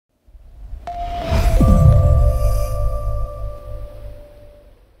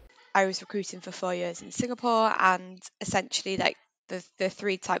I was recruiting for 4 years in Singapore, and essentially like the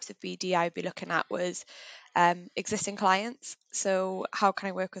three types of BD I'd be looking at was existing clients. So how can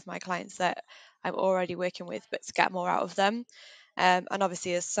I work with my clients that I'm already working with, but to get more out of them? And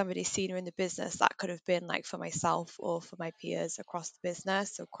obviously, as somebody senior in the business, that could have been like for myself or for my peers across the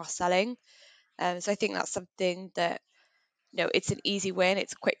business, so cross selling. So I think that's something that, it's an easy win,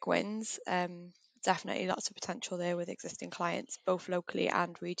 it's quick wins. Definitely lots of potential there with existing clients, both locally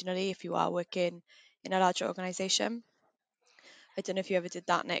and regionally, if you are working in a larger organization. I don't know if you ever did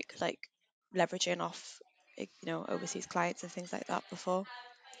that, Nick, like leveraging off, overseas clients and things like that before.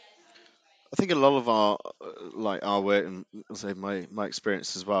 I think a lot of our like our work and say my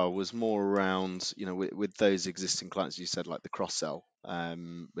experience as well was more around with those existing clients you said like the cross sell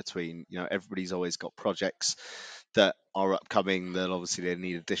between everybody's always got projects that are upcoming that obviously they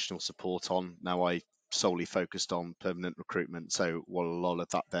need additional support on. Now I solely focused on permanent recruitment, so what a lot of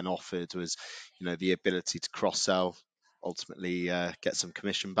that then offered was the ability to cross sell, ultimately get some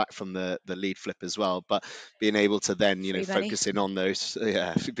commission back from the lead flip as well, but being able to then Free money. focus in on those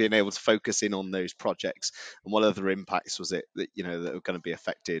yeah, being able to focus in on those projects. And what other impacts was it that that were going to be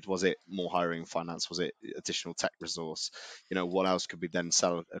affected? Was it more hiring finance? Was it additional tech resource? What else could we then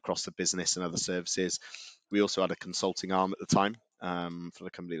sell across the business and other services? We also had a consulting arm at the time, for the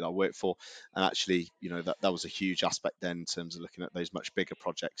company that I worked for, and actually, that was a huge aspect then in terms of looking at those much bigger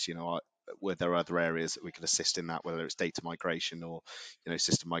projects. Were there other areas that we could assist in that, whether it's data migration or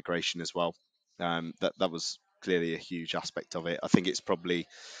system migration as well? That was clearly a huge aspect of it. I think it's probably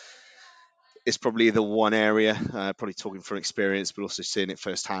the one area, probably talking from experience, but also seeing it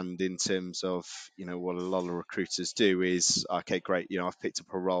firsthand in terms of what a lot of recruiters do is, okay, great, I've picked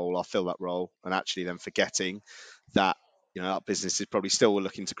up a role, I'll fill that role, and actually then forgetting that that business is probably still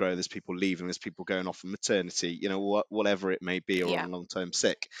looking to grow. There's people leaving, there's people going off on maternity, whatever it may be, or Yeah. on long-term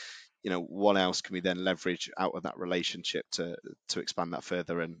sick. What else can we then leverage out of that relationship to expand that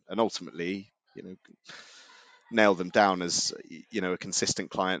further and ultimately nail them down as a consistent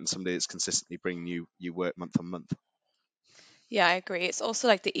client and somebody that's consistently bringing you work month on month. Yeah, I agree. It's also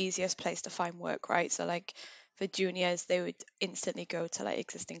like the easiest place to find work, right? So like for juniors, they would instantly go to like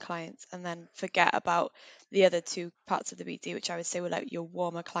existing clients and then forget about the other two parts of the BD, which I would say were like your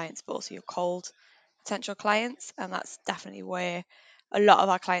warmer clients, but also your cold potential clients. And that's definitely where a lot of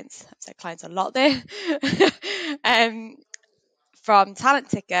our clients, I've said clients a lot there, um, from Talent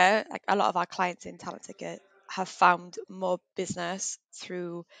Ticker, like a lot of our clients in Talent Ticker have found more business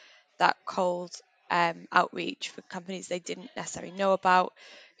through that cold outreach for companies they didn't necessarily know about,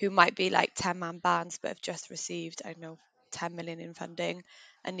 who might be like 10-man bands but have just received, I don't know, 10 million in funding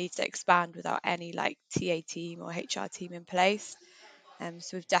and need to expand without any like TA team or HR team in place.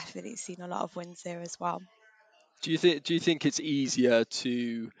 So we've definitely seen a lot of wins there as well. Do you think it's easier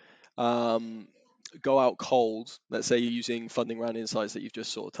to um, go out cold, let's say using funding round insights that you've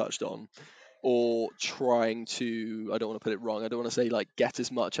just sort of touched on, or trying to, I don't want to put it wrong, I don't want to say like get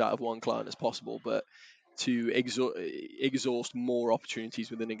as much out of one client as possible, but to exhaust more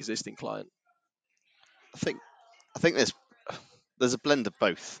opportunities with an existing client? I think there's a blend of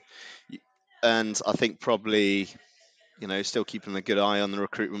both. And I think probably still keeping a good eye on the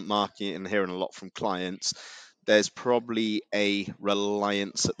recruitment market and hearing a lot from clients. There's probably a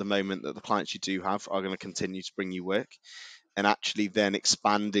reliance at the moment that the clients you do have are going to continue to bring you work, and actually then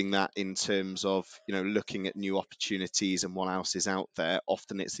expanding that in terms of looking at new opportunities and what else is out there.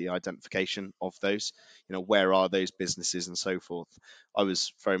 Often it's the identification of those, where are those businesses and so forth. I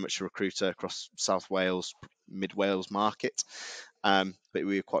was very much a recruiter across South Wales, Mid Wales market, but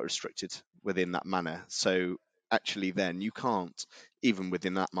we were quite restricted within that manner. So actually then you can't, even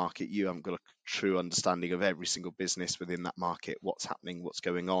within that market, you haven't got a true understanding of every single business within that market, what's happening, what's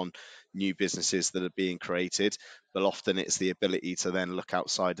going on, new businesses that are being created. But often it's the ability to then look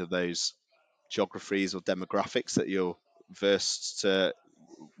outside of those geographies or demographics that you're versed to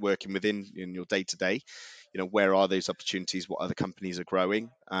working within in your day to day. Where are those opportunities? What other companies are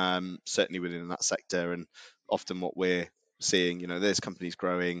growing? Certainly within that sector, and often what we're seeing, there's companies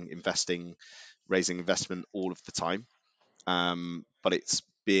growing, investing, raising investment all of the time. But it's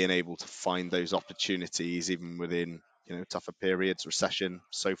being able to find those opportunities even within tougher periods, recession,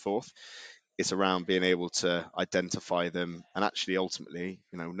 so forth. It's around being able to identify them and actually ultimately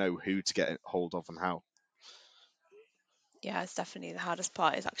know who to get hold of and how. Yeah, it's definitely the hardest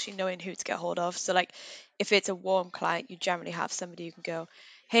part is actually knowing who to get hold of. So like if it's a warm client, you generally have somebody you can go,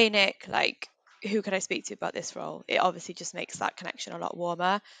 hey Nick, like who can I speak to about this role? It obviously just makes that connection a lot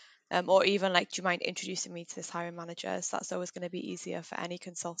warmer. Or even like, do you mind introducing me to this hiring manager? So that's always going to be easier for any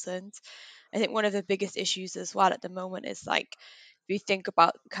consultant. I think one of the biggest issues as well at the moment is like you think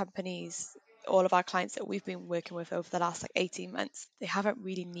about companies, all of our clients that we've been working with over the last like 18 months, they haven't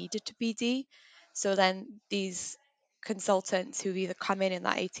really needed to BD. So then these consultants who've either come in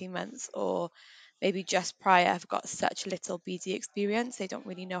that 18 months or maybe just prior have got such little BD experience, they don't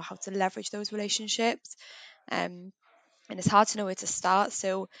really know how to leverage those relationships. Um, and it's hard to know where to start.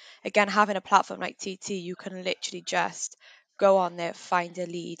 So again, having a platform like TT, you can literally just go on there, find a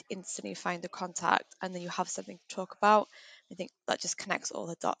lead, instantly find the contact, and then you have something to talk about. I think that just connects all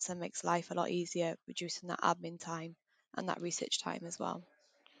the dots and makes life a lot easier, reducing that admin time and that research time as well.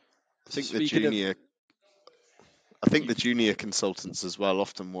 I So think the speaking of, junior I think you, the junior consultants as well,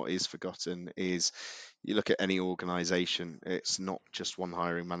 often what is forgotten is you look at any organization, it's not just one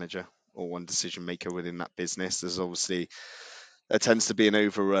hiring manager or one decision maker within that business. There's obviously there tends to be an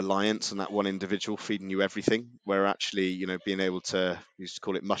over reliance on that one individual feeding you everything, where actually, being able to, you used to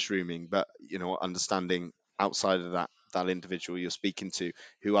call it mushrooming, but, understanding outside of that individual you're speaking to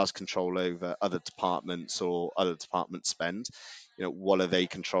who has control over other departments or other department spend. What are they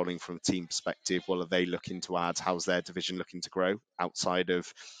controlling from a team perspective? What are they looking to add? How's their division looking to grow outside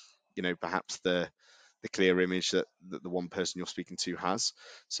of, perhaps the clear image that the one person you're speaking to has.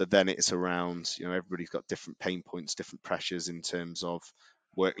 So then it's around, everybody's got different pain points, different pressures in terms of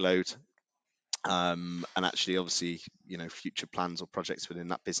workload, and actually, obviously, future plans or projects within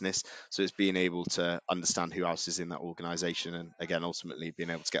that business. So it's being able to understand who else is in that organization, and again, ultimately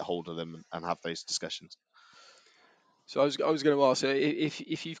being able to get hold of them and have those discussions. so I was going to ask, so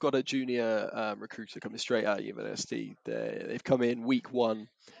if you've got a junior recruiter coming straight out of university, they've come in week one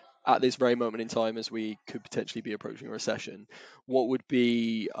at this very moment in time as we could potentially be approaching a recession, what would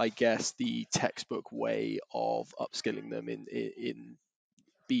be, I guess, the textbook way of upskilling them in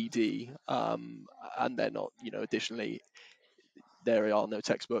BD? And they're not, additionally, there are no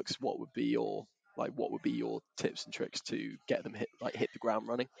textbooks. What would be your tips and tricks to get them hit the ground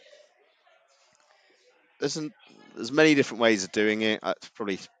running? there's an, there's many different ways of doing it.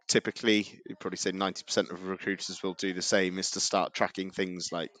 Probably typically, you'd probably say 90% of recruiters will do the same, is to start tracking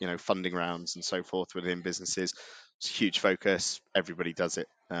things like funding rounds and so forth within businesses. It's a huge focus. Everybody does it.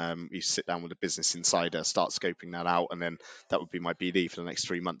 You sit down with a business insider, start scoping that out, and then that would be my BD for the next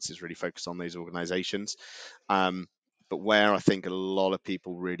 3 months, is really focus on those organizations. But where I think a lot of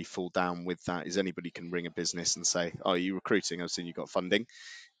people really fall down with that is anybody can ring a business and say, "Oh, are you recruiting? I've seen you got funding."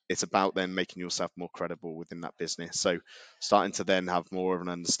 It's about then making yourself more credible within that business. So starting to then have more of an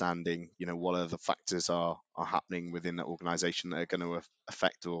understanding, what other factors are happening within that organization that are going to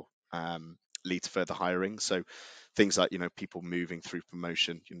affect or lead to further hiring. So things like, people moving through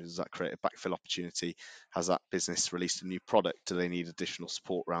promotion, does that create a backfill opportunity? Has that business released a new product? Do they need additional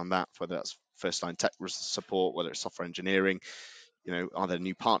support around that, whether that's first line tech support, whether it's software engineering? Are there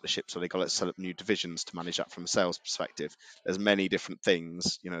new partnerships, or they got to set up new divisions to manage that from a sales perspective? There's many different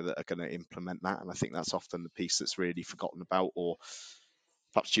things, that are going to implement that. And I think that's often the piece that's really forgotten about, or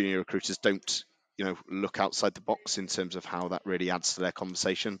perhaps junior recruiters don't, look outside the box in terms of how that really adds to their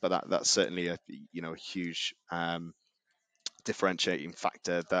conversation. But that's certainly a huge differentiating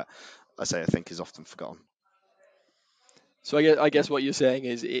factor that I think is often forgotten. So I guess Yeah, what you're saying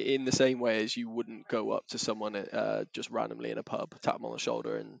is, in the same way as you wouldn't go up to someone just randomly in a pub, tap them on the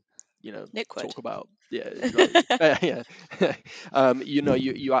shoulder, and Nic would. talk about, yeah, like, yeah,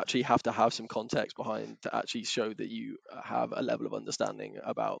 you actually have to have some context behind to actually show that you have a level of understanding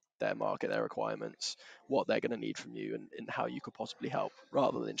about their market, their requirements, what they're going to need from you, and how you could possibly help,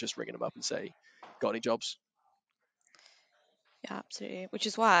 rather than just ringing them up and say, "Got any jobs?" Yeah, absolutely. Which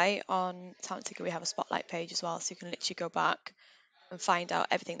is why on Talent Ticker we have a spotlight page as well, so you can literally go back and find out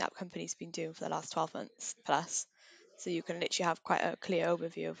everything that company's been doing for the last 12 months plus. So you can literally have quite a clear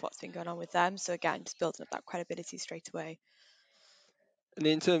overview of what's been going on with them. So again, just building up that credibility straight away. And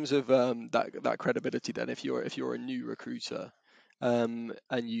in terms of that credibility, then, if you're a new recruiter, and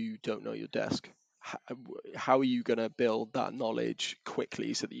you don't know your desk, how are you going to build that knowledge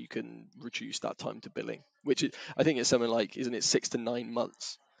quickly so that you can reduce that time to billing? Which is, I think it's something like, isn't it 6 to 9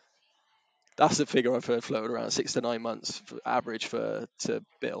 months? That's the figure I've heard floated around: 6 to 9 months for average to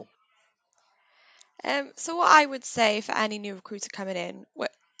bill. So what I would say for any new recruiter coming in,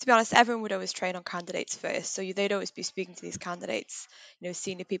 to be honest, everyone would always train on candidates first. So they'd always be speaking to these candidates,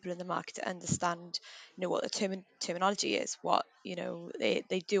 senior people in the market, to understand, what the terminology is, what,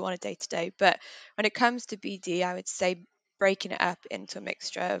 they do on a day to day. But when it comes to BD, I would say breaking it up into a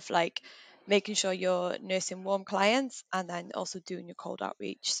mixture of like making sure you're nursing warm clients and then also doing your cold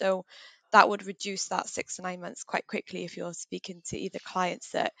outreach. So that would reduce that 6 to 9 months quite quickly if you're speaking to either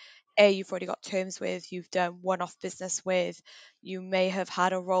clients that you've already got terms with, you've done one-off business with, you may have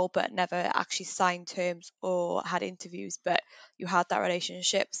had a role but never actually signed terms or had interviews, but you had that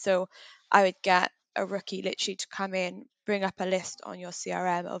relationship. So I would get a rookie literally to come in, bring up a list on your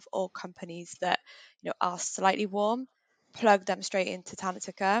CRM of all companies that are slightly warm, plug them straight into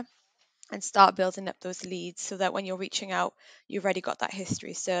Tanatica and start building up those leads so that when you're reaching out, you've already got that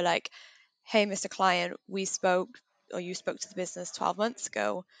history. So like, hey, Mr. Client, we spoke or you spoke to the business 12 months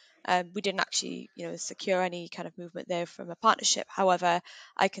ago. We didn't actually, secure any kind of movement there from a partnership. However,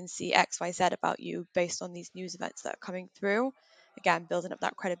 I can see X, Y, Z about you based on these news events that are coming through. Again, building up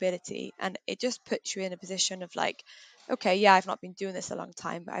that credibility, and it just puts you in a position of like, okay, yeah, I've not been doing this a long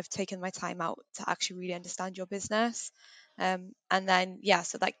time, but I've taken my time out to actually really understand your business. And then yeah,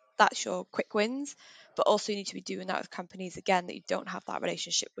 so like that's your quick wins, but also you need to be doing that with companies again that you don't have that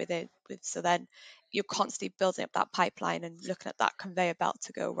relationship with. So then you're constantly building up that pipeline and looking at that conveyor belt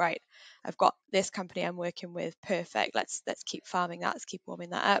to go, right, I've got this company I'm working with, perfect, let's keep farming that, let's keep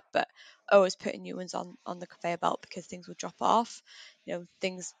warming that up, but always putting new ones on the conveyor belt because things will drop off.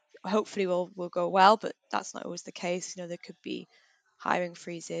 Things hopefully will go well, but that's not always the case. There could be hiring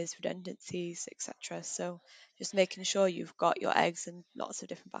freezes, redundancies, etc. So just making sure you've got your eggs in lots of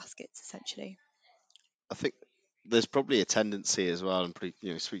different baskets, essentially. I think there's probably a tendency as well, and pretty,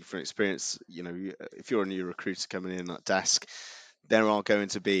 speaking from experience, if you're a new recruiter coming in at desk, there are going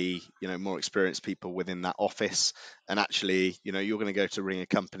to be, more experienced people within that office, and actually, you're going to go to ring a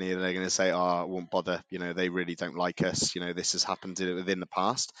company and they're going to say, "Oh, I won't bother. They really don't like us. This has happened within the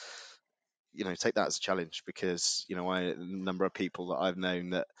past." Take that as a challenge, because a number of people that I've known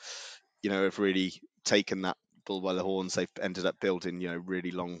that have really taken that bull by the horns. They've ended up building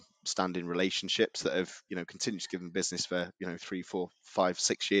really long standing relationships that have continued to give them business for 3, 4, 5,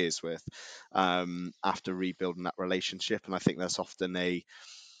 6 years worth, after rebuilding that relationship. And I think that's often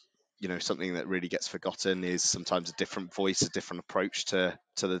something that really gets forgotten, is sometimes a different voice, a different approach to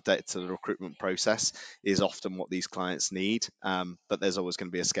the recruitment process is often what these clients need. But there's always going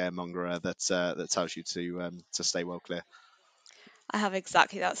to be a scaremonger that tells you to stay well clear. I have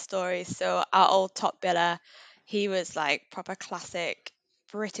exactly that story. So our old top biller, he was like proper classic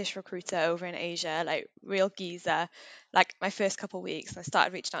British recruiter over in Asia, like real geezer. Like my first couple of weeks, I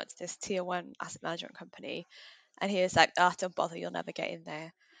started reaching out to this tier one asset management company, and he was like, "Ah, don't bother, you'll never get in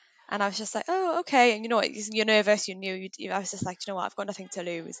there." And I was just like, "Oh, okay." And you know what? You're nervous. You knew. I was just like, "You know what? I've got nothing to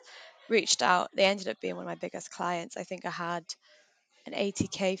lose." Reached out. They ended up being one of my biggest clients. I think I had an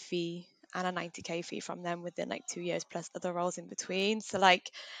 80K fee and a 90K fee from them within like 2 years, plus other roles in between. So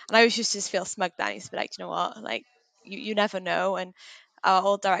like, and I always used to just feel smug that I used to be like, you know what, like you never know. And our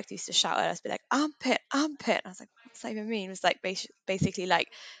old director used to shout at us, be like, "Armpit, armpit." And I was like, what's that even mean? It was like basically like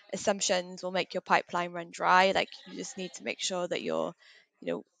assumptions will make your pipeline run dry. Like you just need to make sure that you're,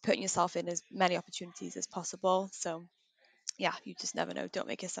 putting yourself in as many opportunities as possible. So yeah, you just never know. Don't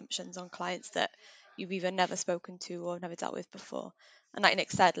make assumptions on clients that you've either never spoken to or never dealt with before. And like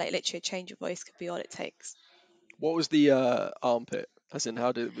Nick said, like literally a change of voice could be all it takes. What was the armpit? As in,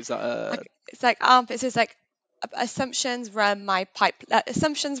 how did was that? It's like it's like assumptions run my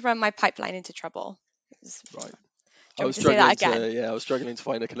pipeline into trouble. Right. Do you want me to say that again? I was struggling to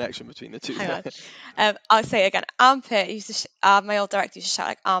find a connection between the two Hang there. on. I'll say it again. Armpit. Used to my old director used to shout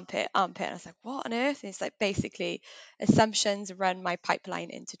like armpit, armpit. And I was like, what on earth? And it's like basically assumptions run my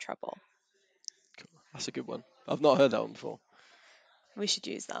pipeline into trouble. That's a good one. I've not heard that one before. We should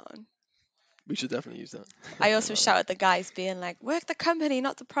use that one. We should definitely use that. I I also like shout that. at the guys being like, work the company,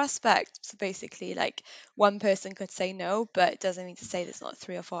 not the prospect. So basically, like one person could say no, but it doesn't mean to say there's not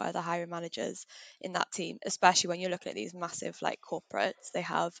 3 or 4 other hiring managers in that team, especially when you're looking at these massive like corporates. They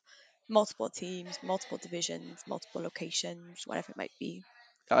have multiple teams, multiple divisions, multiple locations, whatever it might be.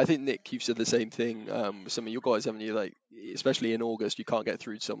 I think Nick, you've said the same thing with some of your guys, haven't you? Like, especially in August, you can't get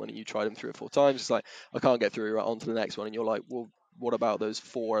through to someone, and you try them 3 or 4 times. It's like, I can't get through. Right, on to the next one, and you're like, well, what about those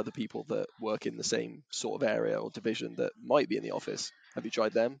 4 other people that work in the same sort of area or division that might be in the office? Have you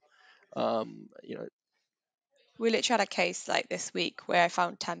tried them? You know, We literally had a case like this week where I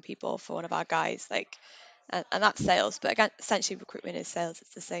found 10 people for one of our guys, like, and that's sales. But again, essentially, recruitment is sales.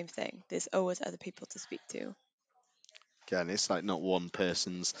 It's the same thing. There's always other people to speak to. Again, it's like not one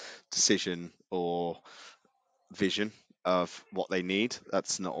person's decision or vision of what they need.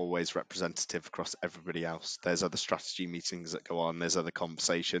 That's not always representative across everybody else. There's other strategy meetings that go on, there's other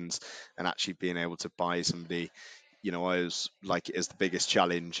conversations, and actually being able to buy somebody, I always like it as the biggest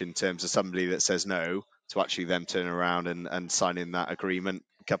challenge in terms of somebody that says no to actually them turn around and signing that agreement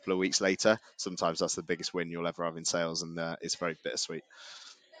a couple of weeks later. Sometimes that's the biggest win you'll ever have in sales, and it's very bittersweet.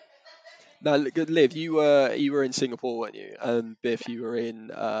 Now, Liv, you were in Singapore, weren't you? And Biff, you were in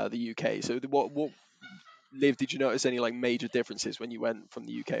the UK. So what Liv, did you notice any like major differences when you went from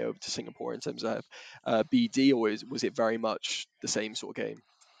the UK over to Singapore in terms of BD, or was it very much the same sort of game?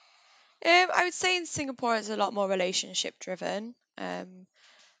 I would say in Singapore it's a lot more relationship driven.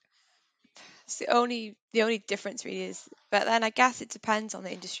 It's the only difference really is, but then I guess it depends on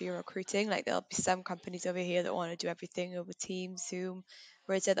the industry you're recruiting. Like there'll be some companies over here that want to do everything over Teams, Zoom,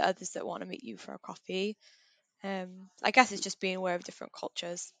 whereas there are others that want to meet you for a coffee. I guess it's just being aware of different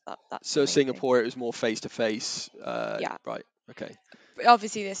cultures. That's the So main thing. Singapore, it was more face to face, Yeah, right? Okay. but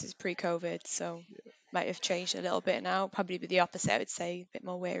obviously this is pre-COVID, so might have changed a little bit now. Probably be the opposite, I would say, a bit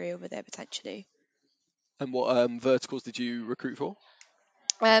more wary over there potentially. And what verticals did you recruit for?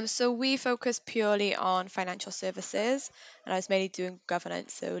 So we focus purely on financial services, and I was mainly doing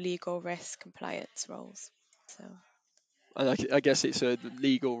governance, so legal, risk, compliance roles. So And I guess it's the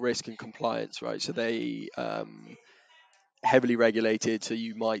legal risk and compliance, right? So they heavily regulated. So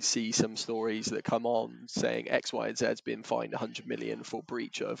you might see some stories that come on saying X, Y, and Z has been fined 100 million for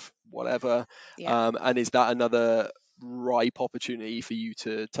breach of whatever. yeah, And is that another ripe opportunity for you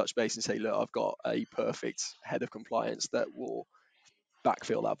to touch base and say, look, I've got a perfect head of compliance that will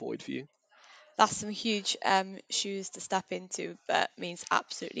backfill that void for you? that's some huge shoes to step into, but means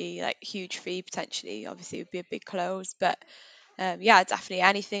absolutely like huge fee potentially. Obviously, it would be a big close, but yeah, definitely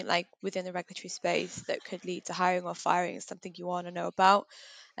anything like within the regulatory space that could lead to hiring or firing is something you want to know about.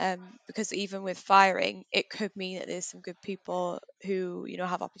 Because even with firing, it could mean that there's some good people who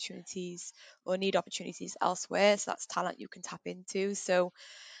have opportunities or need opportunities elsewhere. So that's talent you can tap into. So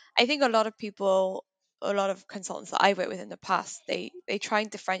I think a lot of people, a lot of consultants that I've worked with in the past, they try and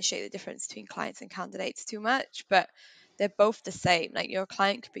differentiate the difference between clients and candidates too much, but they're both the same. Like your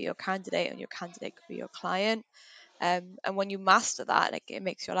client could be your candidate and your candidate could be your client. And when you master that, like it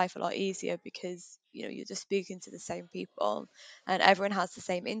makes your life a lot easier because you're just speaking to the same people, and everyone has the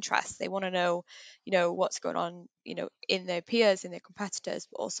same interests. They want to know, what's going on, in their peers, in their competitors,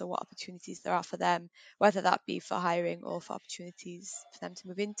 but also what opportunities there are for them, whether that be for hiring or for opportunities for them to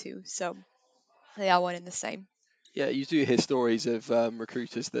move into. So they are one and the same. Yeah, you do hear stories of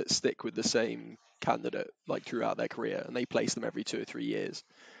recruiters that stick with the same candidate like throughout their career, and they place them every 2 or 3 years.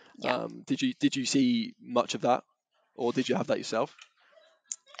 Yeah. Did you see much of that, or did you have that yourself?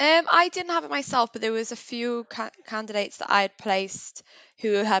 I didn't have it myself, but there was a few candidates that I had placed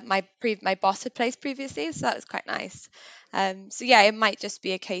who had my boss had placed previously, so that was quite nice. So yeah, it might just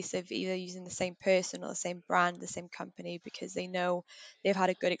be a case of either using the same person or the same brand, the same company, because they know they've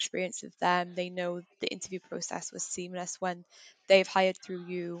had a good experience with them. They know the interview process was seamless when they've hired through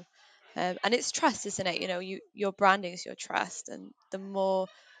you, and it's trust, isn't it? Your branding is your trust, and the more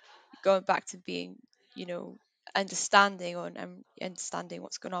going back to being, you know, understanding or understanding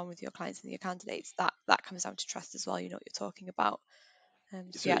what's going on with your clients and your candidates, that comes down to trust as well. You know what you're talking about. So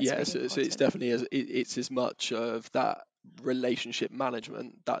So yeah, it's yeah, really so it's important. definitely it's as much of that relationship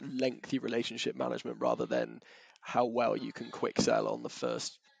management, that lengthy relationship management, rather than how well you can quick sell on the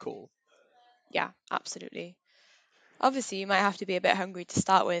first call. Yeah, absolutely. Obviously, you might have to be a bit hungry to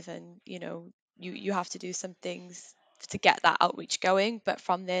start with, and you have to do some things to get that outreach going. But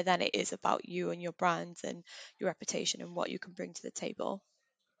from there, then it is about you and your brand and your reputation and what you can bring to the table.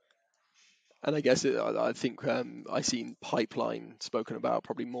 And I guess I think I've seen pipeline spoken about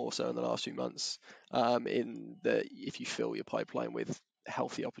probably more so in the last few months. In that, if you fill your pipeline with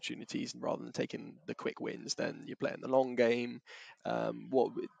healthy opportunities rather than taking the quick wins, then you're playing the long game.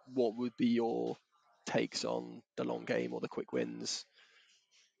 What would be your takes on the long game or the quick wins?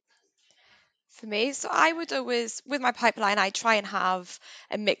 For me, so I would always, with my pipeline, I try and have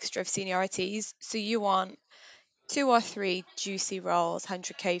a mixture of seniorities. So you want two or three juicy roles,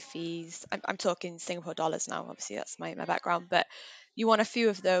 100K fees. I'm talking Singapore dollars now, obviously, that's my background, but you want a few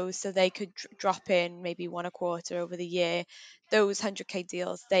of those so they could drop in maybe one a quarter over the year. Those 100K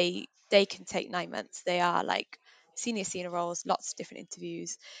deals, they can take 9 months. They are like senior roles, lots of different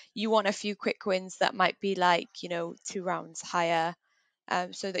interviews. You want a few quick wins that might be like, 2 rounds higher,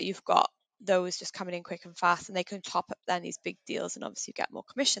 so that you've got those just coming in quick and fast, and they can top up then these big deals, and obviously you get more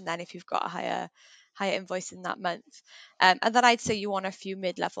commission then if you've got a higher invoice in that month. And then I'd say you want a few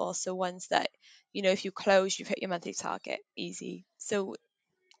mid-level, so ones that if you close, you've hit your monthly target, easy. So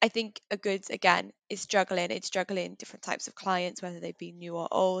I think a good, again, is juggling. It's juggling different types of clients, whether they be new or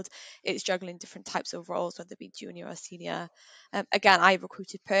old. It's juggling different types of roles, whether it be junior or senior. Again, I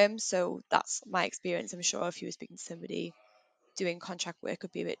recruited perm, so that's my experience. I'm sure if you were speaking to somebody doing contract work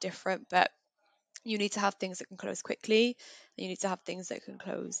would be a bit different, but you need to have things that can close quickly, and you need to have things that can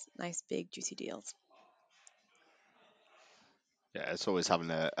close nice big juicy deals. Yeah, it's always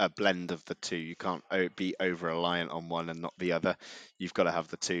having a blend of the two. You can't be over reliant on one and not the other. You've got to have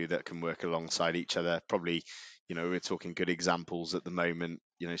the two that can work alongside each other. Probably, we're talking good examples at the moment.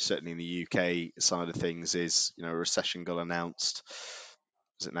 Certainly in the UK side of things is, a recession got announced.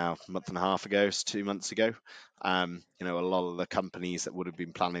 Is it now a month and a half ago? It's 2 months ago. A lot of the companies that would have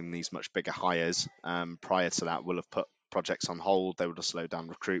been planning these much bigger hires prior to that will have put projects on hold. They would have slowed down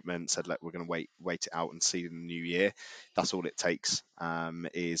recruitment, said, "Look, we're going to wait it out and see in the new year." That's all it takes,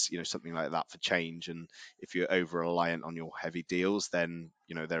 is something like that for change. And if you're over reliant on your heavy deals, then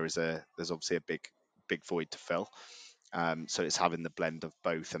there's obviously a big void to fill. So it's having the blend of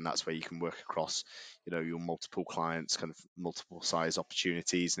both, and that's where you can work across, your multiple clients, kind of multiple size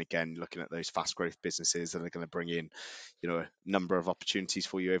opportunities, and again, looking at those fast growth businesses that are going to bring in, a number of opportunities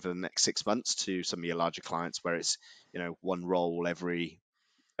for you over the next 6 months, to some of your larger clients where it's, one role every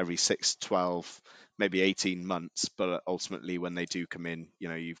 6, 12, maybe 18 months, but ultimately when they do come in,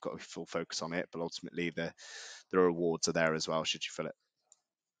 you've got a full focus on it, but ultimately the rewards are there as well should you fill it.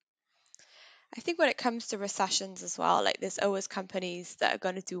 I think when it comes to recessions as well, like there's always companies that are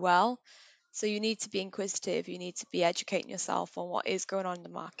going to do well. So you need to be inquisitive, you need to be educating yourself on what is going on in the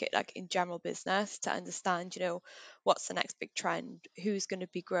market, like in general business, to understand, what's the next big trend, who's going to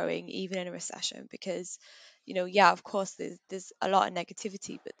be growing even in a recession. Because, yeah, of course there's a lot of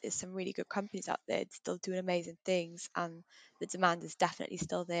negativity, but there's some really good companies out there still doing amazing things, and the demand is definitely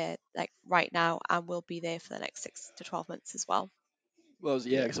still there, like right now, and will be there for the next 6 to 12 months as well. Well,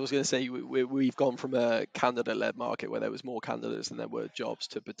 yeah, because I was going to say we've gone from a candidate-led market where there was more candidates than there were jobs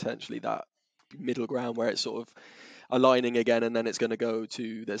to potentially that middle ground where it's sort of aligning again, and then it's going to go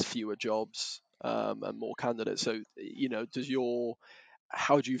to there's fewer jobs and more candidates. So,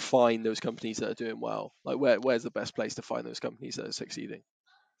 how do you find those companies that are doing well? Like, where's the best place to find those companies that are succeeding?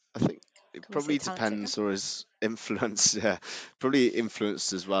 I think it Can we say probably talent depends, driven? or is influenced, yeah, probably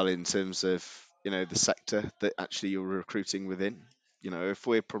influenced as well in terms of, the sector that actually you're recruiting within. If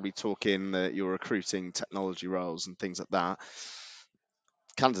we're probably talking that you're recruiting technology roles and things like that,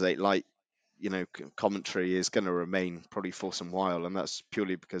 candidate like, commentary is going to remain probably for some while, and that's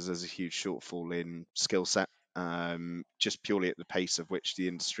purely because there's a huge shortfall in skill set, just purely at the pace of which the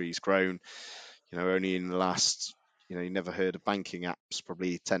industry's grown. Only in the last, you never heard of banking apps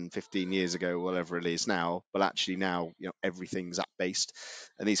probably 10, 15 years ago, whatever it is now, but actually now, everything's app based,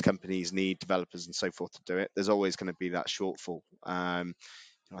 and these companies need developers and so forth to do it. There's always going to be that shortfall. I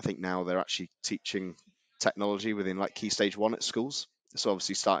think now they're actually teaching technology within like key stage one at schools. So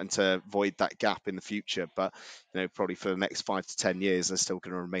obviously starting to void that gap in the future, but probably for the next 5 to 10 years, there's still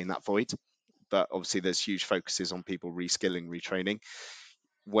going to remain that void. But obviously there's huge focuses on people reskilling, retraining,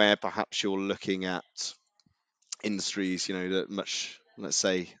 where perhaps you're looking at industries, that much, let's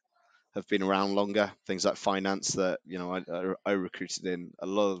say, have been around longer. Things like finance that, I recruited in. A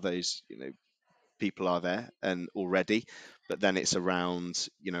lot of those, people are there and already, but then it's around,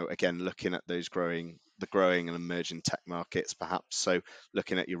 again, looking at the growing and emerging tech markets, perhaps. So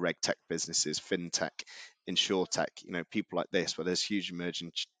looking at your reg tech businesses, fintech, insure tech, people like this, where there's huge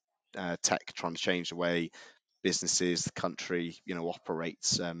emerging tech trying to change the way businesses, the country,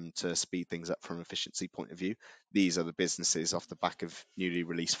 operates, to speed things up from an efficiency point of view. These are the businesses off the back of newly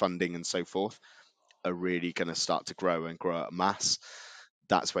released funding and so forth are really going to start to grow and grow at mass.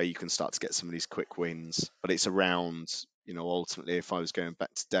 That's where you can start to get some of these quick wins. But it's around, ultimately, if I was going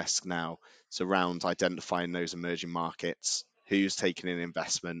back to desk now, it's around identifying those emerging markets, who's taking in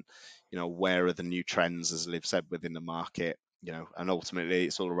investment, where are the new trends, as Liv said, within the market, and ultimately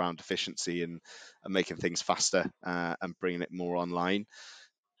it's all around efficiency and making things faster, and bringing it more online.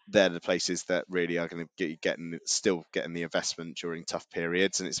 They're the places that really are going to get you still getting the investment during tough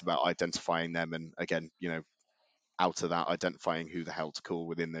periods, and it's about identifying them, and again, out of that, identifying who the hell to call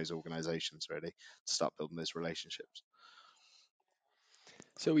within those organizations, really, to start building those relationships.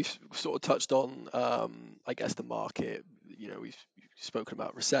 So we've sort of touched on, I guess, the market. We've spoken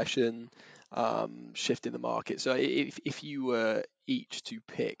about recession, shift in the market. So if you were each to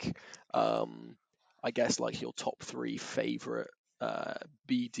pick, I guess, like your top three favorite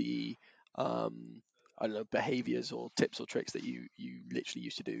BD, I don't know, behaviors or tips or tricks that you literally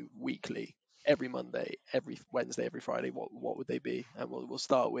used to do weekly, every Monday, every Wednesday, every Friday, what would they be? And we'll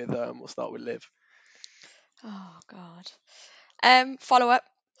start with Liv. Oh God. Follow up.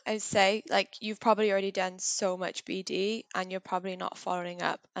 I'd say like you've probably already done so much BD and you're probably not following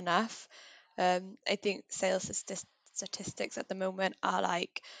up enough. I think statistics at the moment are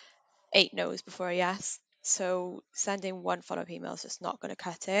like 8 no's before a yes. So sending one follow-up email is just not going to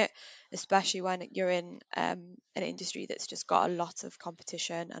cut it, especially when you're in an industry that's just got a lot of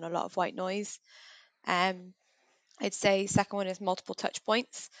competition and a lot of white noise. Um, I'd say second one is multiple touch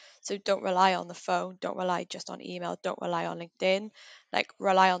points. So don't rely on the phone, don't rely just on email, don't rely on LinkedIn. Like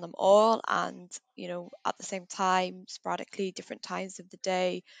rely on them all and, at the same time, sporadically, different times of the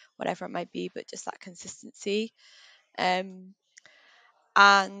day, whatever it might be, but just that consistency. Um,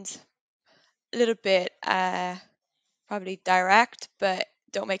 and a little bit probably direct, but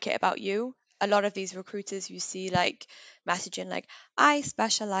don't make it about you. A lot of these recruiters you see like messaging like, I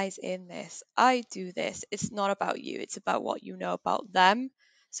specialize in this, I do this. It's not about you, it's about what you know about them.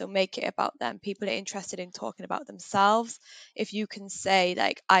 So make it about them. People are interested in talking about themselves. If you can say,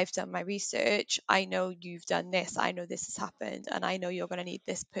 like, I've done my research, I know you've done this, I know this has happened, and I know you're going to need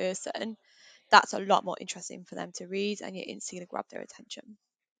this person, that's a lot more interesting for them to read and you're instantly going to grab their attention.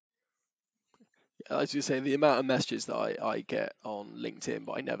 As you say, the amount of messages that I get on LinkedIn,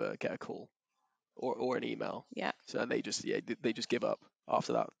 but I never get a call or an email. Yeah. So they just they just give up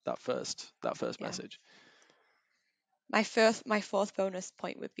after that first Yeah. message. My fourth bonus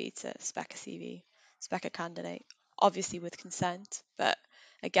point would be to spec a CV, spec a candidate, obviously with consent. But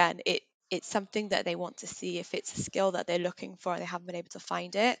again, it's something that they want to see. If it's a skill that they're looking for and they haven't been able to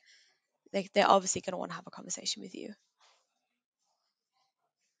find it, they're obviously going to want to have a conversation with you.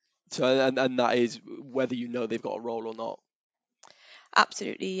 So and that is whether you know they've got a role or not.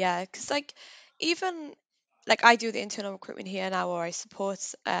 Absolutely, yeah. Because even like I do the internal recruitment here now, or I support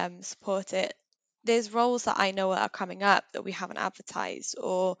it. There's roles that I know are coming up that we haven't advertised,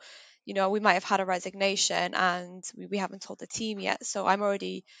 or we might have had a resignation and we haven't told the team yet. So I'm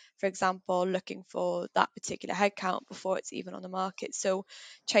already, for example, looking for that particular headcount before it's even on the market. So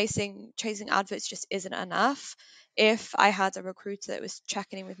chasing adverts just isn't enough. If I had a recruiter that was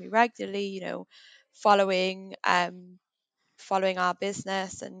checking in with me regularly, following following our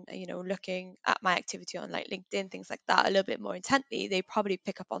business and looking at my activity on like LinkedIn, things like that a little bit more intently, they probably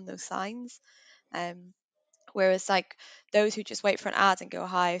pick up on those signs. Whereas like those who just wait for an ad and go,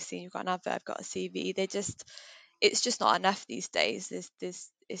 hi, I've seen you've got an advert, I've got a CV, it's just not enough these days.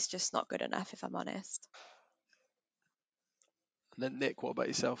 It's just not good enough, if I'm honest. And then Nick, what about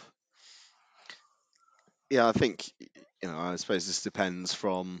yourself? Yeah, I think I suppose this depends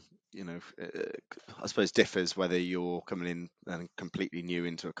from I suppose differs whether you're coming in and completely new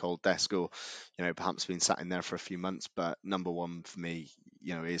into a cold desk or perhaps been sat in there for a few months. But number one for me,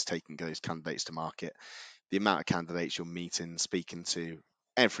 is taking those candidates to market. The amount of candidates you're meeting, speaking to,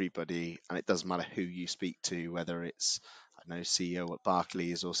 everybody, and it doesn't matter who you speak to, whether it's I don't know CEO at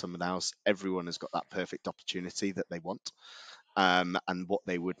Barclays or someone else, everyone has got that perfect opportunity that they want, and what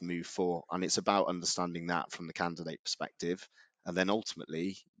they would move for. And it's about understanding that from the candidate perspective. And then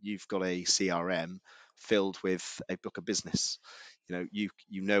ultimately, you've got a CRM filled with a book of business. You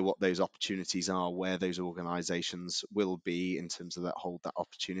know what those opportunities are, where those organizations will be in terms of that hold that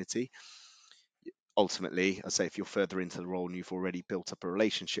opportunity. Ultimately, I say if you're further into the role and you've already built up a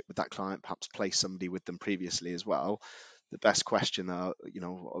relationship with that client, perhaps placed somebody with them previously as well, the best question I'd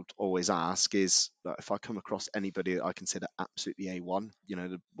always ask is that if I come across anybody that I consider absolutely A1,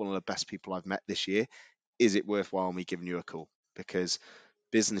 one of the best people I've met this year, is it worthwhile me giving you a call? Because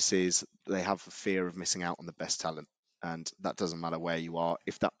businesses, they have a fear of missing out on the best talent, and that doesn't matter where you are.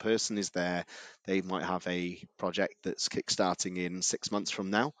 If that person is there, they might have a project that's kickstarting in 6 months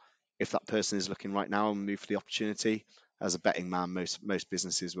from now. If that person is looking right now and move for the opportunity, as a betting man, most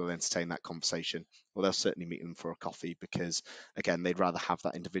businesses will entertain that conversation, or they'll certainly meet them for a coffee, because again, they'd rather have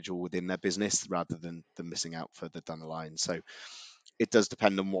that individual within their business rather than missing out further down the line. So it does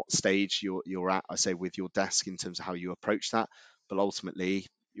depend on what stage you're at, I say, with your desk in terms of how you approach that. But ultimately,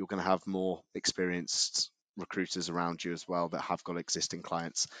 you're going to have more experienced recruiters around you as well that have got existing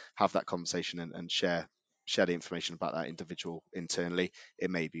clients. Have that conversation and share the information about that individual internally. It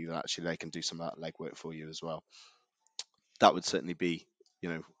may be that actually they can do some of that legwork for you as well. That would certainly be,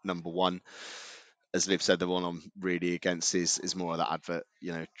 number one. As Liv said, the one I'm really against is more of that advert,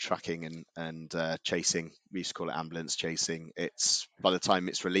 tracking and chasing. We used to call it ambulance chasing. It's by the time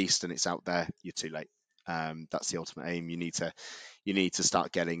it's released and it's out there, you're too late. That's the ultimate aim. You need to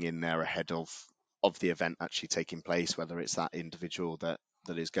start getting in there ahead of the event actually taking place, whether it's that individual that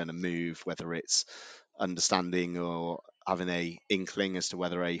is going to move, whether it's understanding or having a inkling as to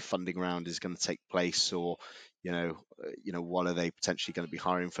whether a funding round is going to take place, or what are they potentially going to be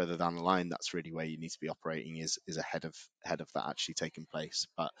hiring further down the line. That's really where you need to be operating, is ahead of that actually taking place.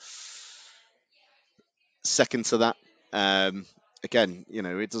 But second to that, again,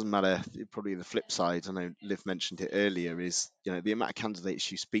 it doesn't matter. Probably the flip side, I know Liv mentioned it earlier, is the amount of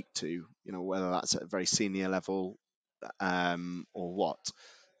candidates you speak to, whether that's at a very senior level, or what.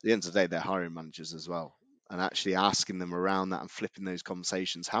 At the end of the day, they're hiring managers as well, and actually asking them around that and flipping those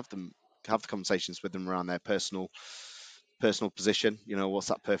conversations, have them have the conversations with them around their personal position. What's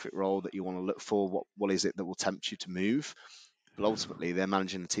that perfect role that you want to look for? What is it that will tempt you to move? But ultimately, they're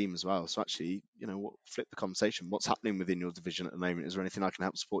managing the team as well. So actually, flip the conversation. What's happening within your division at the moment? Is there anything I can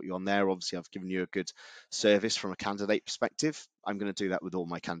help support you on there? Obviously, I've given you a good service from a candidate perspective. I'm going to do that with all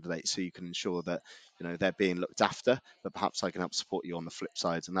my candidates, so you can ensure that they're being looked after. But perhaps I can help support you on the flip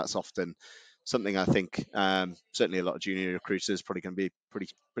side, and that's often something I think certainly a lot of junior recruiters probably going to be pretty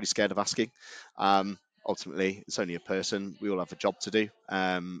scared of asking. Ultimately, it's only a person. We all have a job to do,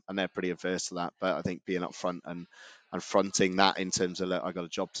 and they're pretty averse to that. But I think being upfront and fronting that in terms of, look, I got a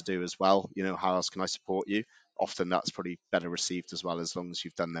job to do as well. How else can I support you? Often that's probably better received as well, as long as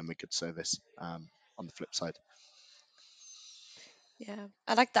you've done them a good service. On the flip side, Yeah,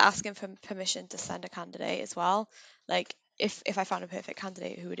 I like the asking for permission to send a candidate as well. Like if I found a perfect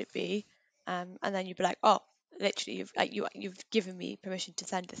candidate, who would it be? And then you'd be like, oh, literally, you've given me permission to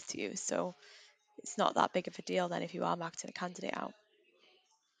send this to you, so it's not that big of a deal then if you are marketing a candidate out.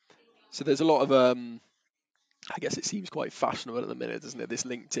 So there's a lot of I guess it seems quite fashionable at the minute, doesn't it? This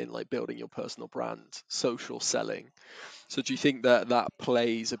LinkedIn, like building your personal brand, social selling. So do you think that that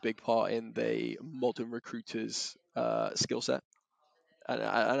plays a big part in the modern recruiter's skill set, and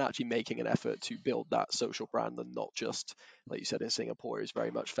actually making an effort to build that social brand, and not just, like you said, in Singapore is very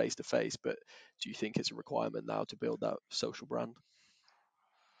much face to face, but do you think it's a requirement now to build that social brand?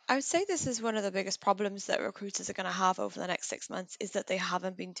 I would say this is one of the biggest problems that recruiters are going to have over the next 6 months, is that they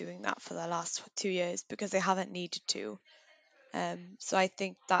haven't been doing that for the last 2 years because they haven't needed to. So I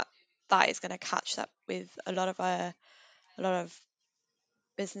think that that is going to catch up with a lot of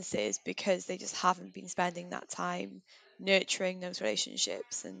businesses, because they just haven't been spending that time nurturing those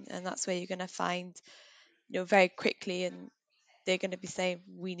relationships, and that's where you're going to find, very quickly, and they're going to be saying,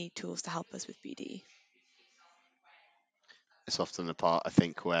 we need tools to help us with BD. it's often the part, I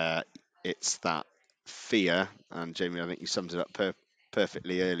think, where it's that fear. And Jamie, I think you summed it up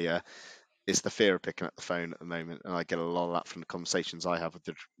perfectly earlier. It's the fear of picking up the phone at the moment, and I get a lot of that from the conversations I have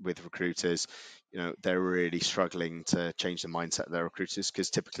with recruiters. They're really struggling to change the mindset of their recruiters, because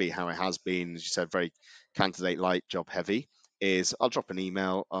typically how it has been, as you said, very candidate light, job heavy. Is I'll drop an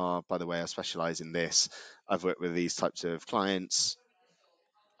email. By the way, I specialize in this. I've worked with these types of clients.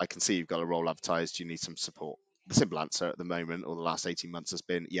 I can see you've got a role advertised. You need some support. The simple answer at the moment, or the last 18 months, has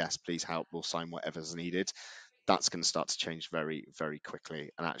been yes, please help. We'll sign whatever's needed. That's going to start to change very, very quickly.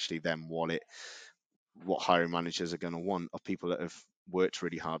 And actually, then what hiring managers are going to want are people that have worked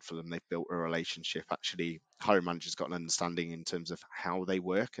really hard for them. They've built a relationship. Actually, hiring managers got an understanding in terms of how they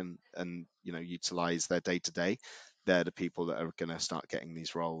work and utilize their day to day. They're the people that are going to start getting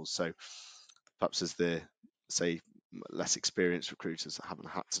these roles. So perhaps as the, say, less experienced recruiters that haven't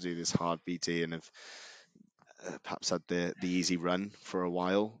had to do this hard BD and have perhaps had the easy run for a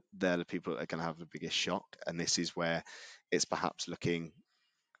while, they're the people that are going to have the biggest shock. And this is where it's perhaps looking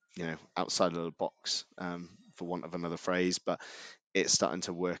outside of the box, for want of another phrase, but it's starting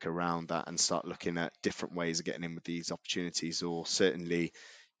to work around that and start looking at different ways of getting in with these opportunities, or certainly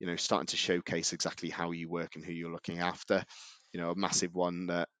starting to showcase exactly how you work and who you're looking after. A massive one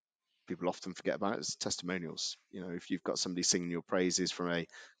that people often forget about is testimonials. If you've got somebody singing your praises from a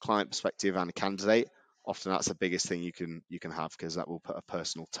client perspective and a candidate, often that's the biggest thing you can have, because that will put a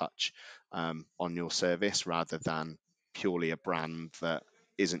personal touch on your service, rather than purely a brand that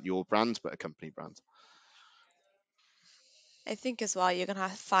isn't your brand but a company brand. I think as well, you're going to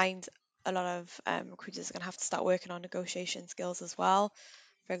find a lot of recruiters are going to have to start working on negotiation skills as well.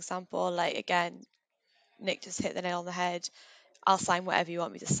 For example, like, again, Nick just hit the nail on the head. I'll sign whatever you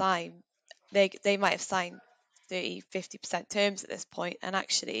want me to sign. They might have signed 30-50% terms at this point, and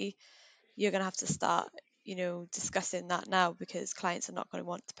actually you're going to have to start, discussing that now, because clients are not going to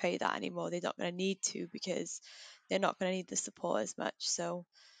want to pay that anymore. They're not going to need to, because they're not going to need the support as much. So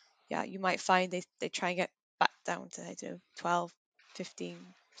yeah, you might find they try and get back down to, I don't know, 12-15%.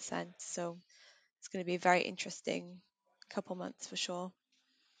 So it's going to be a very interesting couple months for sure.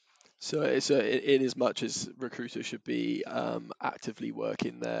 So it's in as much as recruiters should be actively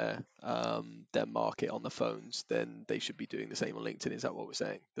working their market on the phones, then they should be doing the same on LinkedIn. Is that what we're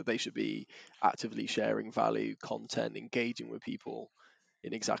saying? That they should be actively sharing value, content, engaging with people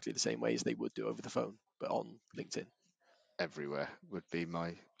in exactly the same way as they would do over the phone, but on LinkedIn. Everywhere would be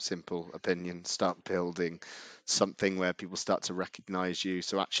my simple opinion. Start building something where people start to recognize you.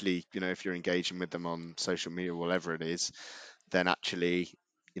 So actually, if you're engaging with them on social media, whatever it is, then actually,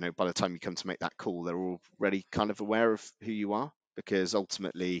 by the time you come to make that call, they're already kind of aware of who you are, because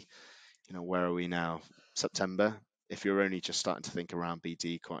ultimately, where are we now? September. if you're only just starting to think around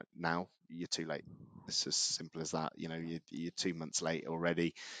BD quite now, you're too late. It's as simple as that. You're 2 months late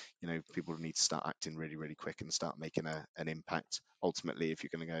already. People need to start acting really, really quick and start making an impact. Ultimately, if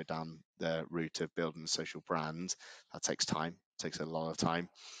you're going to go down the route of building a social brand, that takes time, takes a lot of time.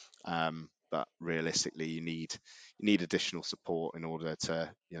 But realistically, you need additional support in order to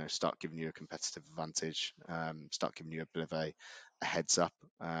start giving you a competitive advantage, start giving you a bit of a heads up.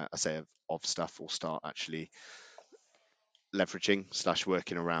 I say of stuff, or start actually leveraging slash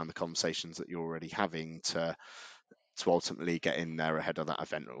working around the conversations that you're already having to ultimately get in there ahead of that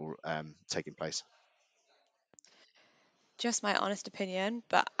event or taking place. Just my honest opinion,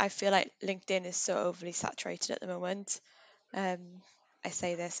 but I feel like LinkedIn is so overly saturated at the moment. Um, I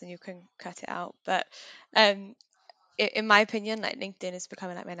say this and you can cut it out, but um, in my opinion, like LinkedIn is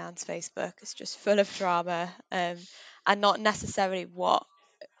becoming like my nan's Facebook. It's just full of drama, and not necessarily what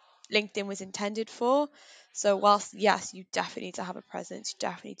LinkedIn was intended for. So whilst yes, you definitely need to have a presence, you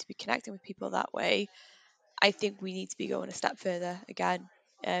definitely need to be connecting with people that way. I think we need to be going a step further again.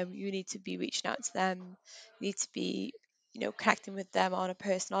 You need to be reaching out to them, you need to be, connecting with them on a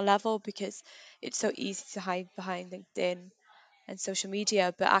personal level, because it's so easy to hide behind LinkedIn and social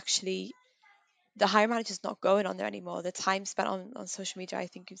media, but actually the hiring manager's not going on there anymore. The time spent on social media, I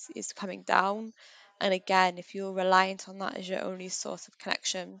think, is coming down. And again, if you're reliant on that as your only source of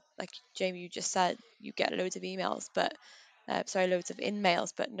connection, like Jamie, you just said, you get loads of emails, but loads of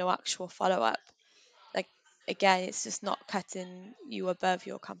in-mails, but no actual follow-up. Like, again, it's just not cutting you above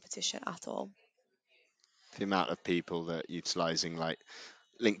your competition at all. The amount of people that utilizing like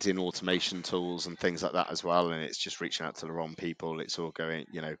LinkedIn automation tools and things like that as well, and it's just reaching out to the wrong people. It's all going,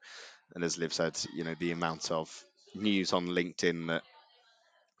 and as Liv said, the amount of news on LinkedIn that,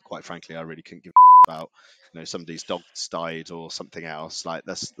 quite frankly, I really couldn't give about. Somebody's dog's died or something else. Like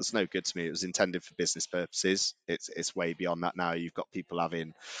that's no good to me. It was intended for business purposes. It's way beyond that now. You've got people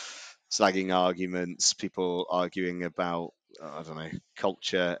having slagging arguments, people arguing about, I don't know,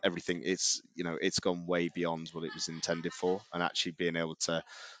 culture, everything. It's gone way beyond what it was intended for, and actually being able to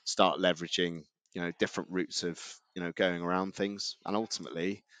start leveraging different routes of going around things. And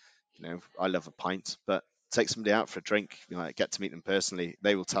ultimately, I love a pint, but take somebody out for a drink, get to meet them personally.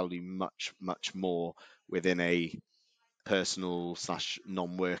 They will tell you much, much more within a personal slash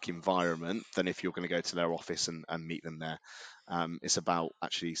non-work environment than if you're going to go to their office and meet them there. It's about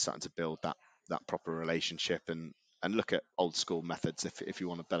actually starting to build that proper relationship and look at old school methods, if you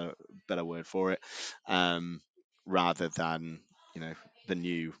want a better word for it, rather than the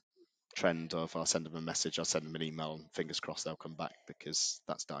new trend of I'll send them a message, I'll send them an email, and fingers crossed they'll come back, because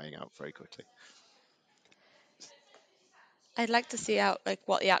that's dying out very quickly. I'd like to see out like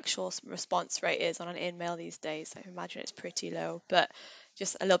what the actual response rate is on an email these days. I imagine it's pretty low, but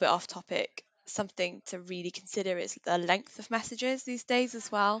just a little bit off topic. Something to really consider is the length of messages these days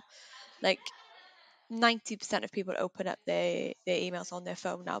as well. Like 90% of people open up their emails on their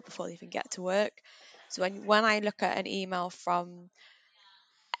phone now before they even get to work. So when I look at an email from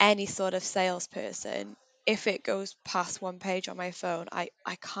any sort of salesperson, if it goes past one page on my phone, I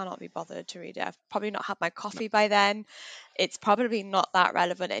cannot be bothered to read it. I've probably not had my No, coffee by then. It's probably not that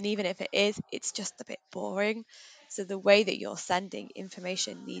relevant. And even if it is, it's just a bit boring. So the way that you're sending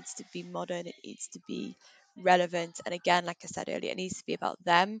information needs to be modern, it needs to be relevant. And again, like I said earlier, it needs to be about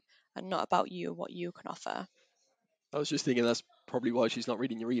them and not about you and what you can offer. I was just thinking that's probably why she's not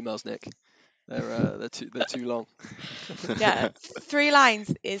reading your emails, Nick. They're too long. Yeah, 3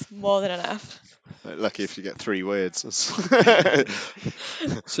 lines is more than enough. lucky if you get 3 words.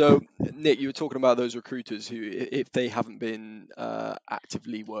 So, Nick, you were talking about those recruiters who, if they haven't been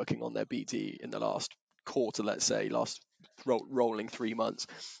actively working on their BD in the last quarter, let's say, last rolling 3 months,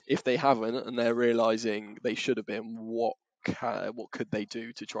 if they haven't and they're realizing they should have been, what could they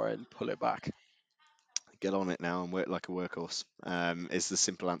do to try and pull it back? Get on it now and work like a workhorse, is the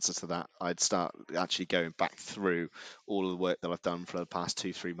simple answer to that. I'd start actually going back through all of the work that I've done for the past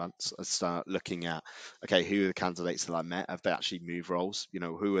 2-3 months. I'd start looking at, okay, who are the candidates that I met? Have they actually moved roles?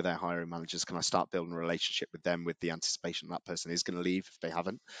 Who are their hiring managers? Can I start building a relationship with them with the anticipation that person is going to leave if they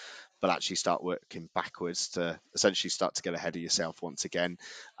haven't? But actually start working backwards to essentially start to get ahead of yourself once again.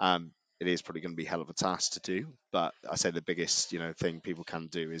 It is probably going to be a hell of a task to do, but I say the biggest thing people can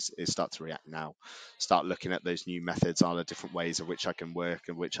do is start to react now. Start looking at those new methods. Are there different ways of which I can work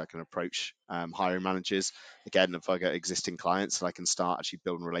and which I can approach hiring managers? Again, if I get existing clients, that I can start actually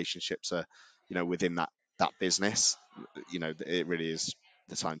building relationships within that business. It really is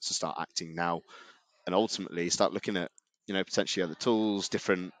the time to start acting now, and ultimately start looking at potentially other tools,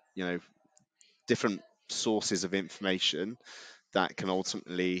 different sources of information that can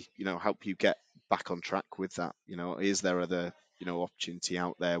ultimately help you get back on track with that? Is there other opportunity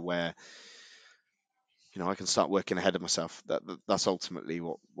out there where I can start working ahead of myself? That's ultimately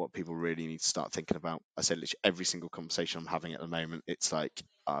what people really need to start thinking about. I said literally every single conversation I'm having at the moment, it's like,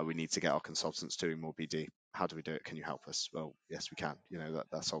 we need to get our consultants doing more BD. How do we do it? Can you help us? Well, yes, we can.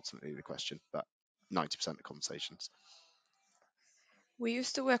 That's ultimately the question. But 90% of conversations. We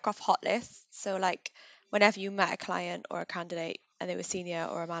used to work off hot lists. So, like, whenever you met a client or a candidate and they were senior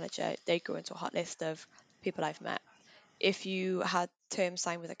or a manager, they'd go into a hot list of people I've met. If you had terms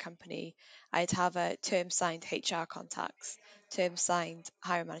signed with a company, I'd have a term signed HR contacts, term signed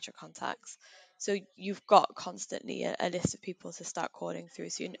hiring manager contacts. So you've got constantly a list of people to start calling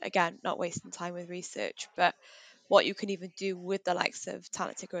through. So you're, again, not wasting time with research. But what you can even do with the likes of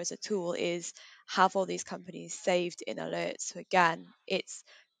Talent Ticker as a tool is have all these companies saved in alerts. So again, it's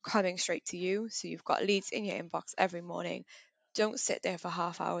coming straight to you. So you've got leads in your inbox every morning. Don't sit there for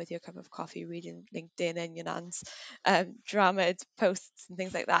half hour with your cup of coffee reading LinkedIn and your nan's drama posts and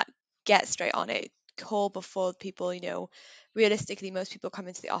things like that. Get straight on it. Call before people, realistically, most people come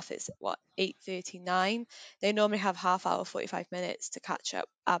into the office at what, 8:39. They normally have half hour, 45 minutes to catch up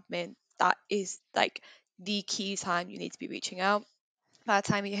admin. That is like the key time you need to be reaching out. By the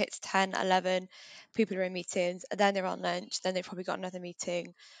time it hits 10, 11, people are in meetings, and then they're on lunch, then they've probably got another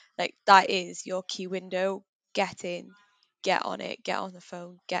meeting. Like, that is your key window. Get in, get on it, get on the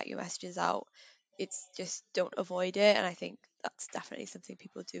phone, get your messages out. It's just, don't avoid it. And I think that's definitely something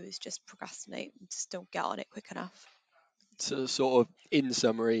people do, is just procrastinate and just don't get on it quick enough. So sort of in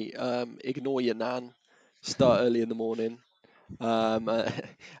summary, ignore your nan, start early in the morning, and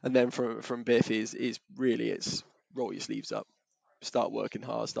then from Biff is really it's roll your sleeves up, start working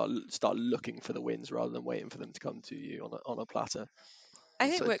hard, start looking for the wins rather than waiting for them to come to you on a platter. I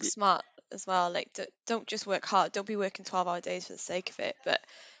think So work smart as well. Like, don't just work hard. Don't be working 12-hour days for the sake of it. But,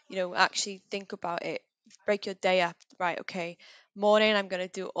 actually think about it. Break your day up. Right, okay. Morning, I'm going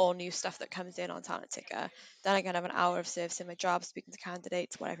to do all new stuff that comes in on Talent Ticker. Then I'm going to have an hour of servicing my job, speaking to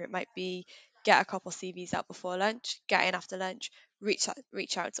candidates, whatever it might be. Get a couple CVs out before lunch. Get in after lunch. Reach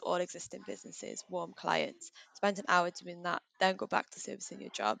out to all existing businesses, warm clients. Spend an hour doing that. Then go back to servicing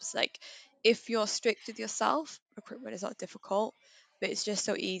your jobs. Like, if you're strict with yourself, recruitment is not difficult, but it's just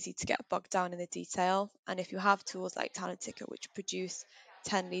so easy to get bogged down in the detail. And if you have tools like Talent Ticker, which produce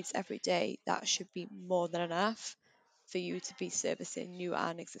 10 leads every day, that should be more than enough for you to be servicing new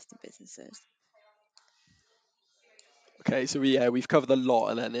and existing businesses. Okay, so we've covered a lot,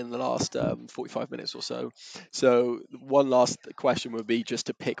 and then in the last 45 minutes or so. So one last question would be just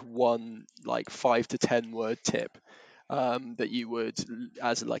to pick one like 5 to 10 word tip that you would,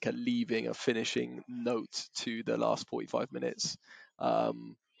 as like a leaving, a finishing note to the last 45 minutes.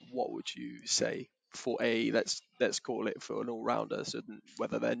 What would you say for let's call it for an all rounder, so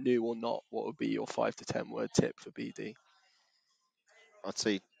whether they're new or not? What would be your 5 to 10 word tip for BD? I'd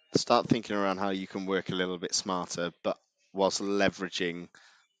say start thinking around how you can work a little bit smarter, but whilst leveraging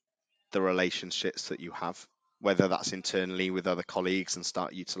the relationships that you have, whether that's internally with other colleagues and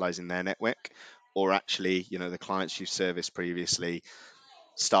start utilizing their network, or actually, the clients you've serviced previously,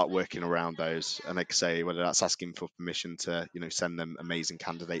 start working around those. And like I say, whether that's asking for permission to, send them amazing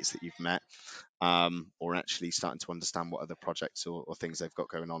candidates that you've met, or actually starting to understand what other projects or things they've got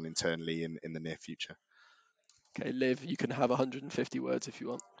going on internally in the near future. Okay, Liv, you can have 150 words if you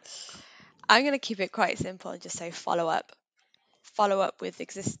want. I'm going to keep it quite simple and just say follow up. Follow up with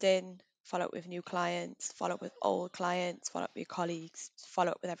existing, follow up with new clients, follow up with old clients, follow up with your colleagues,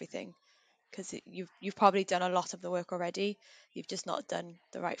 follow up with everything. Because you've probably done a lot of the work already. You've just not done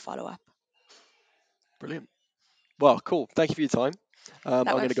the right follow up. Brilliant. Well, cool. Thank you for your time. I'm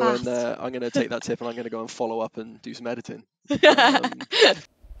That going went to go and fast. I'm going to take that tip and I'm going to go and follow up and do some editing. Um,